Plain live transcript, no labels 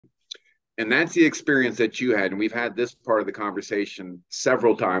And that's the experience that you had. And we've had this part of the conversation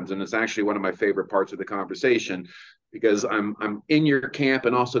several times. And it's actually one of my favorite parts of the conversation because I'm in your camp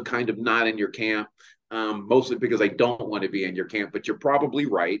and also kind of not in your camp, mostly because I don't want to be in your camp. But you're probably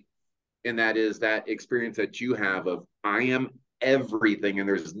right. And that is that experience that you have of I am everything and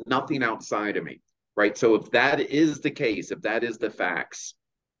there's nothing outside of me. Right. So if that is the case, if that is the facts,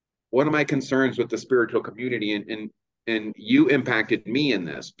 one of my concerns with the spiritual community and you impacted me in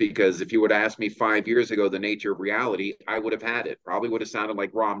this because if you would ask me 5 years ago the nature of reality, I would have had it. Probably would have sounded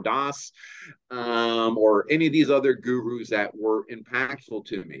like Ram Dass or any of these other gurus that were impactful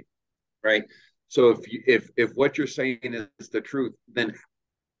to me, right? So if what you're saying is the truth, then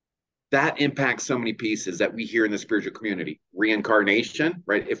that impacts so many pieces that we hear in the spiritual community. Reincarnation,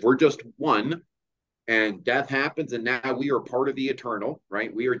 right? If we're just one, and death happens and now we are part of the eternal,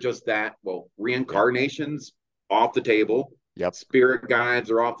 right? We are just that. Well, Yep. reincarnations off the table, Yep. spirit guides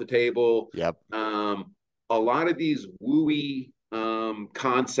are off the table. Yep. A lot of these wooey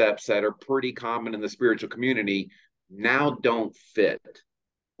concepts that are pretty common in the spiritual community now don't fit.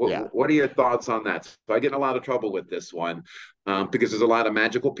 Yeah. What are your thoughts on that? So I get in a lot of trouble with this one because there's a lot of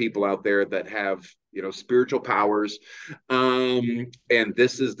magical people out there that have spiritual powers, and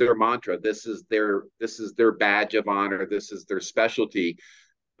this is their mantra. This is their badge of honor. This is their specialty.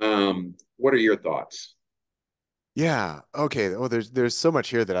 What are your thoughts? Yeah. Okay. Oh, there's so much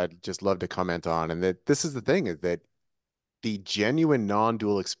here that I'd just love to comment on. And that this is the thing is that the genuine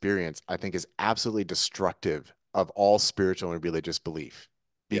non-dual experience, I think, is absolutely destructive of all spiritual and religious belief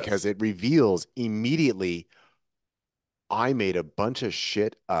because Yes. it reveals immediately I made a bunch of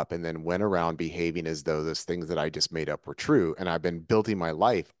shit up and then went around behaving as though those things that I just made up were true. And I've been building my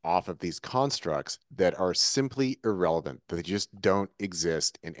life off of these constructs that are simply irrelevant, that they just don't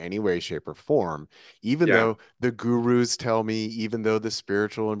exist in any way, shape, or form, even Yeah. though the gurus tell me, even though the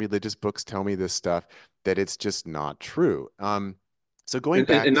spiritual and religious books tell me this stuff, that it's just not true. So going And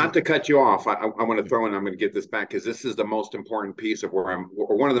back not to, to cut you off, I want to throw in, I'm going to get this back because this is the most important piece of where I'm,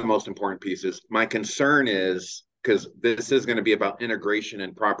 or one of the most important pieces. My concern is because this is going to be about integration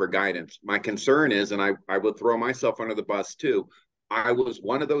and proper guidance. My concern is, and I would throw myself under the bus too, I was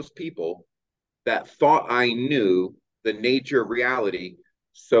one of those people that thought I knew the nature of reality.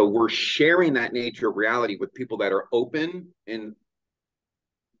 So we're sharing that nature of reality with people that are open and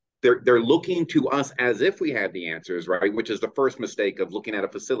they're looking to us as if we have the answers, right? Which is the first mistake of looking at a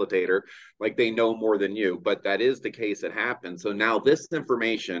facilitator like they know more than you. But that is the case that happens. So now this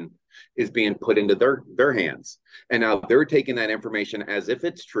information is being put into their hands, and now they're taking that information as if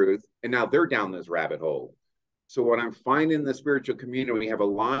it's truth, and now they're down this rabbit hole. So what I'm finding in the spiritual community, we have a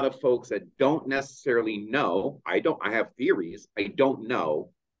lot of folks that don't necessarily know. I have theories. I don't know.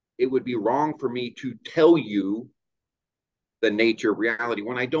 It would be wrong for me to tell you the nature of reality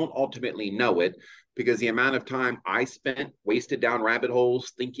when I don't ultimately know it, because the amount of time I spent wasted down rabbit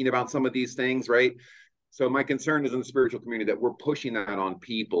holes thinking about some of these things, right? So my concern is in the spiritual community that we're pushing that on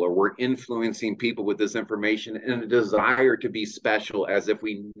people or we're influencing people with this information and a desire to be special as if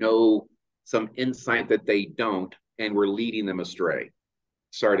we know some insight that they don't and we're leading them astray.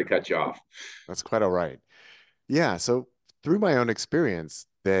 Sorry to cut you off. that's quite all right. Yeah. So through my own experience,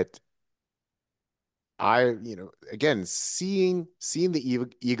 that again, seeing the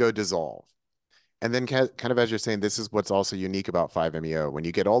ego dissolve. And then kind of as you're saying, this is what's also unique about 5-MeO. When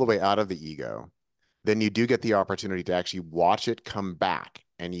you get all the way out of the ego, then you do get the opportunity to actually watch it come back.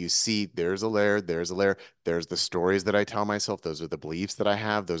 And you see there's a layer, there's the stories that I tell myself, those are the beliefs that I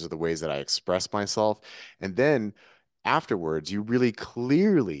have, those are the ways that I express myself. And then afterwards, you really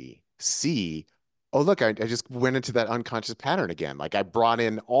clearly see, oh, look, I just went into that unconscious pattern again. Like I brought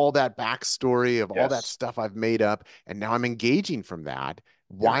in all that backstory of all that Yes. stuff I've made up, and now I'm engaging from that.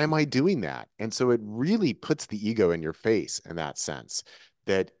 Yeah. Why am I doing that? And so it really puts the ego in your face in that sense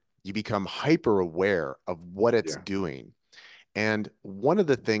that you become hyper aware of what it's Yeah. doing. And one of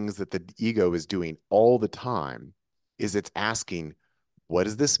the things that the ego is doing all the time is it's asking, what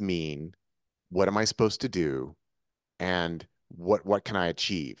does this mean? What am I supposed to do? And what can I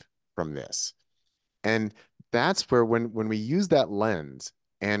achieve from this? And that's where when we use that lens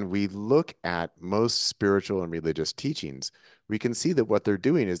and we look at most spiritual and religious teachings, we can see that what they're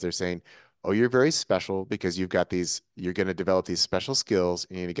doing is they're saying, oh, you're very special because you're going to develop these special skills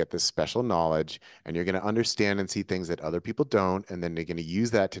and you're going to get this special knowledge and you're going to understand and see things that other people don't. And then you're going to use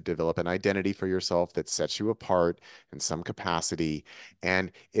that to develop an identity for yourself that sets you apart in some capacity.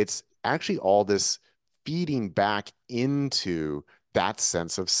 And it's actually all this feeding back into that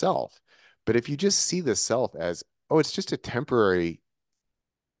sense of self. But if you just see the self as, oh, it's just a temporary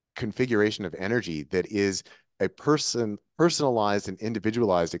configuration of energy that is a personalized and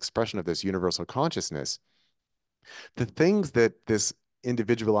individualized expression of this universal consciousness, the things that this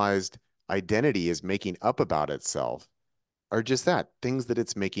individualized identity is making up about itself are just that, things that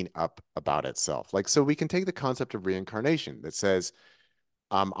it's making up about itself. Like, so we can take the concept of reincarnation that says,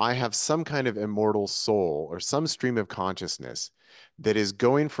 I have some kind of immortal soul or some stream of consciousness that is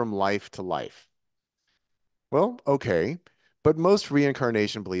going from life to life. Well, okay. But most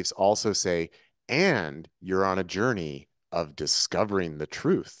reincarnation beliefs also say, and you're on a journey of discovering the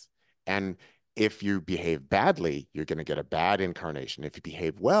truth. And if you behave badly, you're going to get a bad incarnation. If you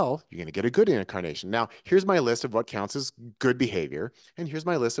behave well, you're going to get a good incarnation. Now, here's my list of what counts as good behavior, and here's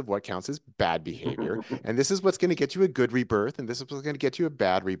my list of what counts as bad behavior. And this is what's going to get you a good rebirth, and this is what's going to get you a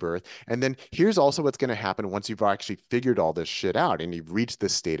bad rebirth. And then here's also what's going to happen once you've actually figured all this shit out and you've reached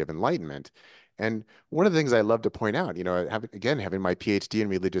this state of enlightenment. And one of the things I love to point out, having my PhD in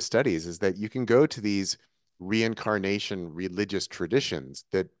religious studies, is that you can go to these reincarnation religious traditions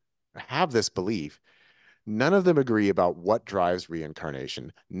that have this belief. None of them agree about what drives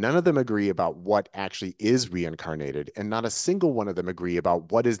reincarnation. None of them agree about what actually is reincarnated. And not a single one of them agree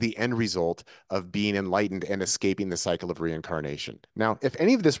about what is the end result of being enlightened and escaping the cycle of reincarnation. Now, if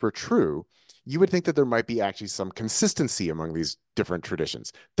any of this were true, you would think that there might be actually some consistency among these different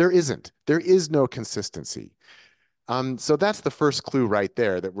traditions. There isn't. There is no consistency. So that's the first clue right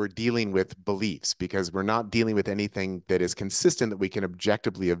there, that we're dealing with beliefs, because we're not dealing with anything that is consistent that we can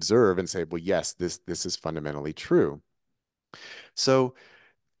objectively observe and say, well, yes, this is fundamentally true. So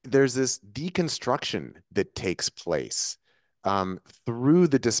there's this deconstruction that takes place through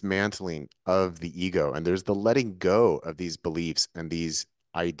the dismantling of the ego. And there's the letting go of these beliefs and these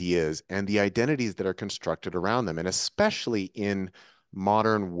ideas and the identities that are constructed around them. And especially in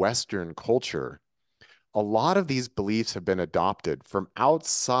modern Western culture, a lot of these beliefs have been adopted from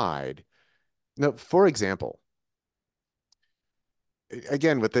outside. Now, for example,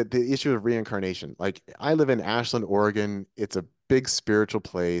 again, with the issue of reincarnation, like I live in Ashland, Oregon. It's a big spiritual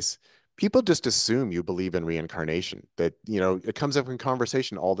place. People just assume you believe in reincarnation, that, it comes up in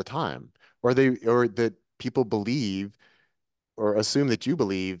conversation all the time, or that people believe or assume that you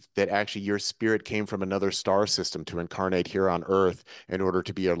believe that actually your spirit came from another star system to incarnate here on Earth in order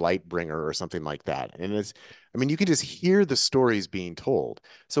to be a light bringer or something like that. And you can just hear the stories being told.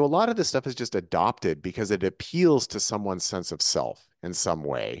 So a lot of this stuff is just adopted because it appeals to someone's sense of self in some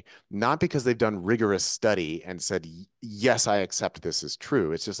way, not because they've done rigorous study and said, yes, I accept this is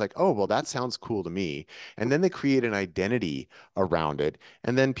true. It's just like, oh, well, that sounds cool to me. And then they create an identity around it.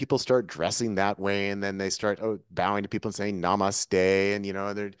 And then people start dressing that way. And then they start bowing to people and saying namaste. And,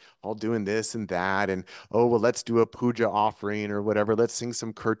 they're all doing this and that. And, oh, well, let's do a puja offering or whatever. Let's sing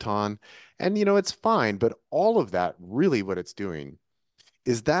some kirtan. And, it's fine. But all of that, really what it's doing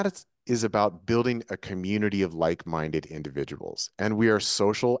is that is about building a community of like-minded individuals. And we are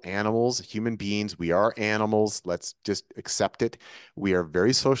social animals, human beings. We are animals. Let's just accept it. We are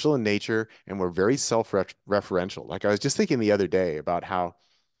very social in nature, and we're very self-referential. Like I was just thinking the other day about how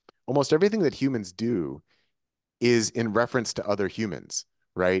almost everything that humans do is in reference to other humans,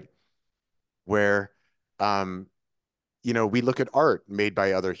 right? Where um, we look at art made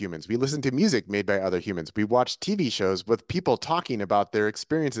by other humans. We listen to music made by other humans. We watch TV shows with people talking about their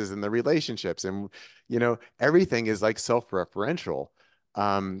experiences and their relationships. And, everything is like self-referential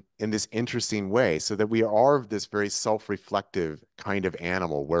in this interesting way, so that we are this very self-reflective kind of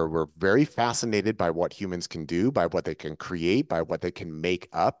animal where we're very fascinated by what humans can do, by what they can create, by what they can make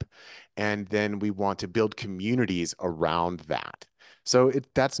up. And then we want to build communities around that. So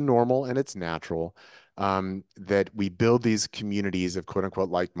that's normal and it's natural that we build these communities of quote unquote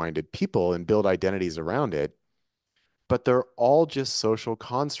like-minded people and build identities around it, but they're all just social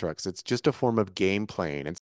constructs. It's just a form of game playing. And